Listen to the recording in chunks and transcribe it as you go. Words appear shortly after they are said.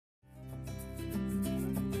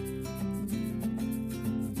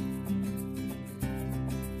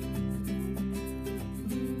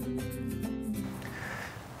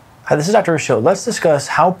Hi, this is Dr. Ruscio. Let's discuss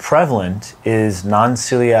how prevalent is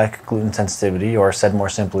non-celiac gluten sensitivity, or said more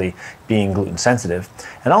simply, being gluten sensitive,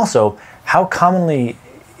 and also how commonly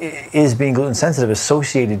is being gluten sensitive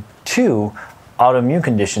associated to autoimmune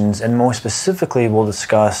conditions, and most specifically we'll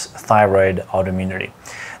discuss thyroid autoimmunity.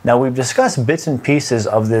 Now, we've discussed bits and pieces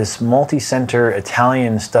of this multi-center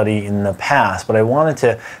Italian study in the past, but I wanted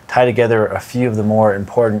to tie together a few of the more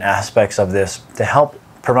important aspects of this to help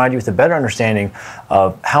provide you with a better understanding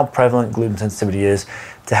of how prevalent gluten sensitivity is,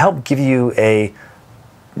 to help give you a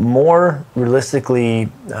more realistically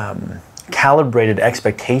calibrated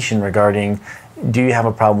expectation regarding, do you have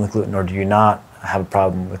a problem with gluten or do you not have a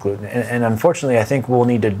problem with gluten? And unfortunately, I think we'll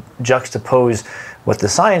need to juxtapose what the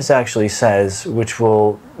science actually says, which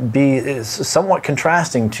will be somewhat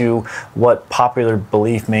contrasting to what popular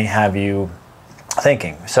belief may have you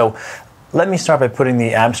thinking. So let me start by putting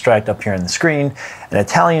the abstract up here on the screen. An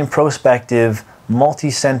Italian prospective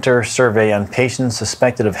multi-center survey on patients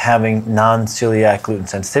suspected of having non-celiac gluten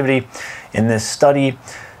sensitivity. In this study,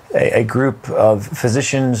 a group of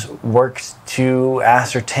physicians worked to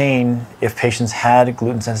ascertain if patients had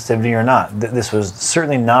gluten sensitivity or not. This was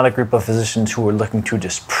certainly not a group of physicians who were looking to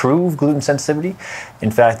disprove gluten sensitivity.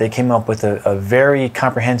 In fact, they came up with a very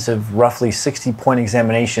comprehensive, roughly 60-point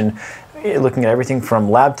examination, looking at everything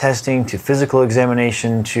from lab testing to physical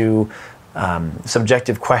examination to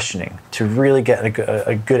subjective questioning to really get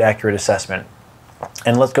a good, accurate assessment.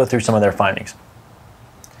 And let's go through some of their findings.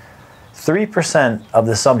 3% of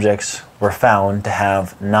the subjects were found to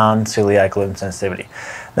have non-celiac gluten sensitivity.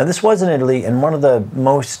 Now, this was in Italy, and one of the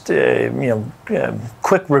most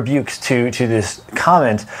quick rebukes to this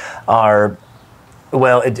comment are,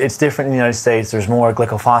 well, it's different in the United States. There's more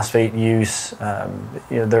glycophosphate use.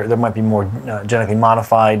 There might be more genetically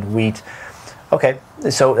modified wheat. Okay,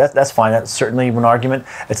 so that's fine. That's certainly one argument.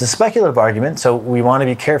 It's a speculative argument, so we want to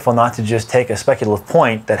be careful not to just take a speculative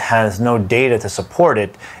point that has no data to support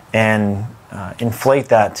it and inflate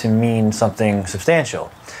that to mean something substantial.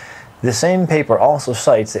 The same paper also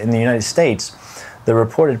cites that in the United States, the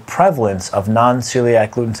reported prevalence of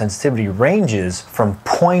non-celiac gluten sensitivity ranges from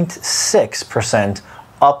 0.6%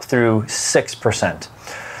 up through 6%.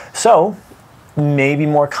 So, maybe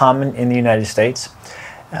more common in the United States.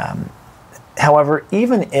 However,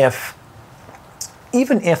 even if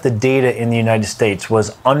the data in the United States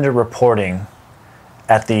was underreporting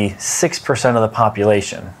at the 6% of the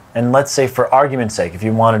population, and let's say for argument's sake, if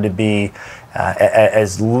you wanted to be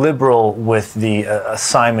as liberal with the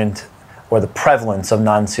assignment or the prevalence of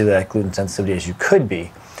non-celiac gluten sensitivity as you could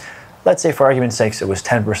be, let's say for argument's sake it was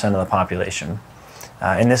 10% of the population.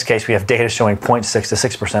 In this case, we have data showing 0.6 to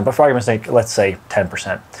 6%, but for argument's sake, let's say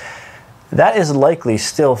 10%. That is likely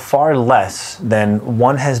still far less than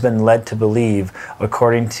one has been led to believe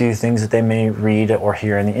according to things that they may read or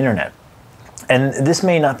hear on the internet. And this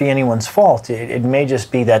may not be anyone's fault. It may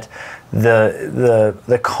just be that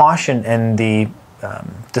the caution and the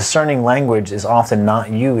discerning language is often not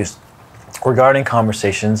used regarding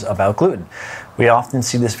conversations about gluten. We often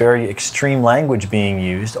see this very extreme language being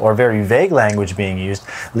used, or very vague language being used,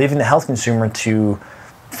 leaving the health consumer to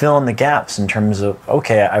fill in the gaps in terms of,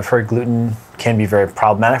 okay, I've heard gluten can be very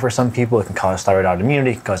problematic for some people. It can cause thyroid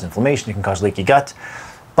autoimmunity, it can cause inflammation, it can cause leaky gut.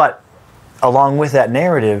 But along with that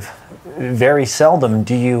narrative, very seldom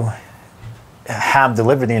do you have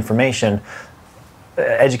delivered the information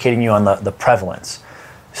educating you on the prevalence.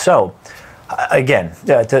 So, again,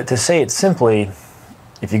 to say it simply,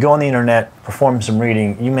 if you go on the internet, perform some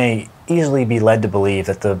reading, you may easily be led to believe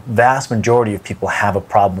that the vast majority of people have a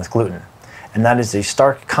problem with gluten. And that is a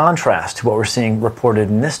stark contrast to what we're seeing reported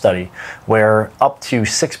in this study, where up to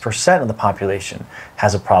 6% of the population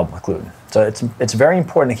has a problem with gluten. So it's very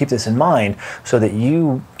important to keep this in mind so that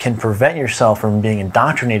you can prevent yourself from being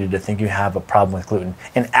indoctrinated to think you have a problem with gluten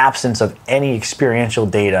in absence of any experiential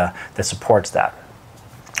data that supports that.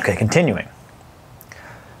 Okay, continuing.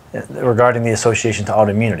 Regarding the association to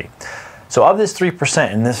autoimmunity. So of this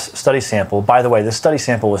 3% in this study sample, by the way, this study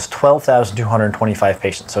sample was 12,225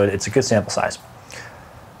 patients, so it's a good sample size.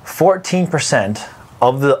 14%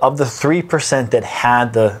 of the 3% that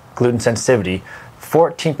had the gluten sensitivity,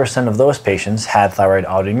 14% of those patients had thyroid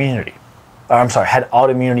autoimmunity. Had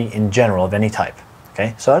autoimmunity in general of any type.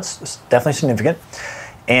 Okay, so that's definitely significant.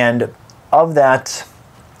 And of that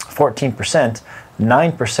 14%,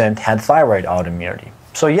 9% had thyroid autoimmunity.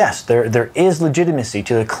 So yes, there is legitimacy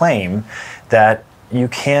to the claim that you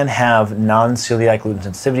can have non-celiac gluten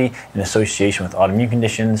sensitivity in association with autoimmune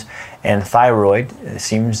conditions, and thyroid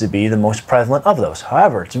seems to be the most prevalent of those.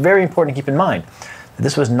 However, it's very important to keep in mind that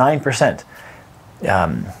this was 9%.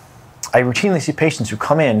 I routinely see patients who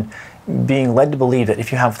come in being led to believe that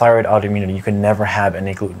if you have thyroid autoimmunity, you can never have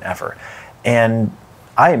any gluten ever. And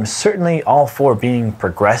I am certainly all for being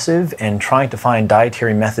progressive and trying to find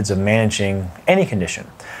dietary methods of managing any condition.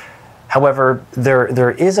 However,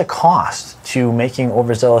 there is a cost to making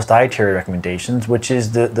overzealous dietary recommendations, which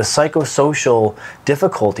is the psychosocial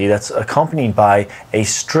difficulty that's accompanied by a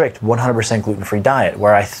strict 100% gluten-free diet,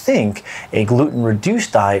 where I think a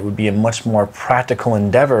gluten-reduced diet would be a much more practical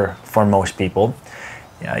endeavor for most people.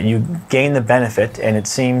 You gain the benefit, and it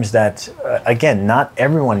seems that, again, not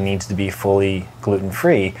everyone needs to be fully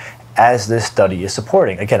gluten-free, as this study is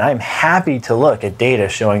supporting. Again, I'm happy to look at data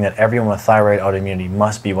showing that everyone with thyroid autoimmunity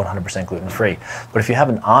must be 100% gluten-free. But if you have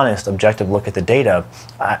an honest, objective look at the data,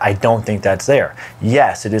 I don't think that's there.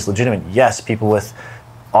 Yes, it is legitimate. Yes, people with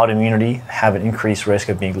autoimmunity have an increased risk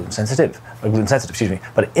of being gluten sensitive,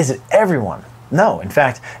 but is it everyone? No. In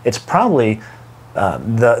fact, it's probably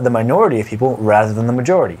the minority of people rather than the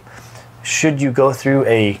majority. Should you go through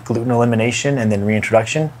a gluten elimination and then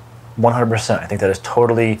reintroduction? 100%. I think that is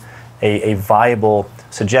totally a viable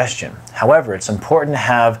suggestion. However, it's important to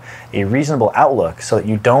have a reasonable outlook so that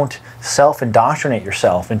you don't self-indoctrinate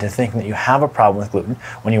yourself into thinking that you have a problem with gluten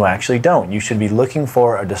when you actually don't. You should be looking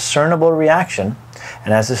for a discernible reaction,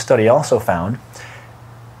 and as this study also found,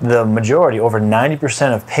 the majority, over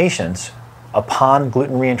 90% of patients upon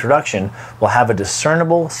gluten reintroduction will have a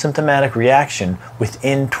discernible symptomatic reaction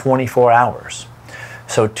within 24 hours.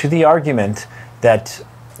 So to the argument that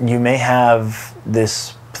you may have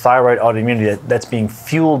this thyroid autoimmunity that's being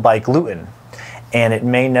fueled by gluten, and it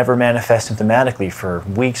may never manifest symptomatically for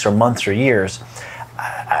weeks or months or years.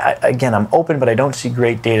 Again, I'm open, but I don't see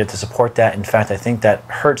great data to support that. In fact, I think that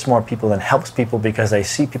hurts more people than helps people, because I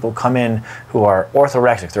see people come in who are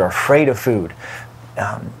orthorexic, they're afraid of food,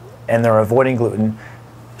 and they're avoiding gluten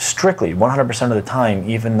strictly 100% of the time,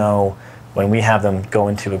 even though when we have them go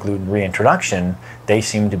into a gluten reintroduction, they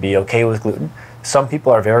seem to be okay with gluten. Some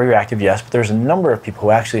people are very reactive, yes, but there's a number of people who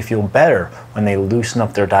actually feel better when they loosen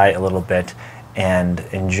up their diet a little bit and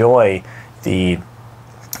enjoy the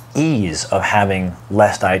ease of having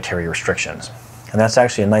less dietary restrictions. And that's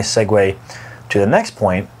actually a nice segue to the next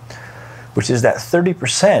point, which is that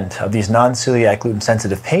 30% of these non-celiac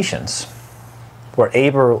gluten-sensitive patients were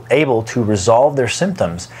able to resolve their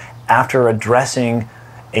symptoms after addressing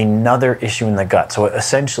another issue in the gut. So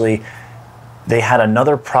essentially, they had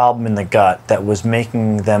another problem in the gut that was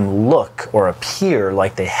making them look or appear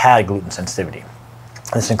like they had gluten sensitivity.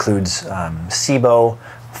 This includes SIBO,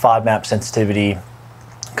 FODMAP sensitivity,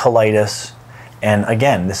 colitis, and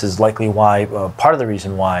again, this is likely why, part of the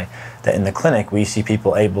reason why, that in the clinic we see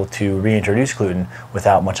people able to reintroduce gluten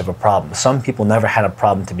without much of a problem. Some people never had a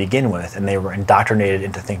problem to begin with, and they were indoctrinated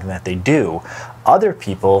into thinking that they do. Other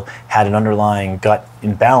people had an underlying gut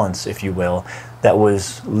imbalance, if you will, that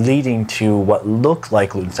was leading to what looked like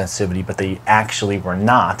gluten sensitivity, but they actually were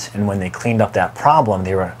not. And when they cleaned up that problem,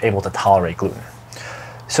 they were able to tolerate gluten.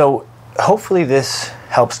 So hopefully this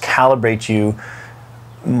helps calibrate you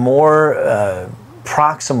more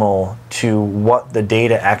proximal to what the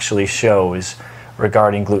data actually shows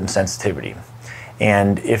regarding gluten sensitivity.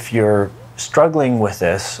 And if you're struggling with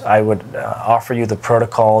this, I would offer you the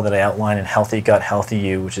protocol that I outline in Healthy Gut, Healthy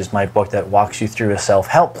You, which is my book that walks you through a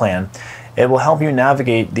self-help plan. It will help you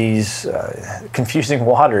navigate these confusing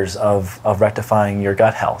waters of rectifying your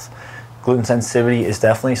gut health. Gluten sensitivity is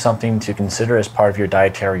definitely something to consider as part of your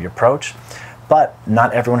dietary approach, but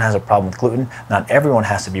not everyone has a problem with gluten. Not everyone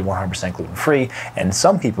has to be 100% gluten-free, and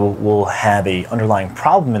some people will have an underlying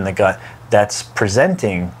problem in the gut that's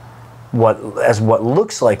presenting what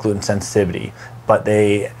looks like gluten sensitivity, but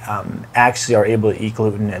they actually are able to eat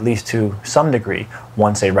gluten, at least to some degree,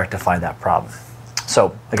 once they rectify that problem.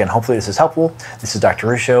 So again, hopefully this is helpful. This is Dr.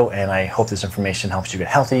 Ruscio, and I hope this information helps you get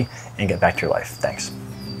healthy and get back to your life. Thanks.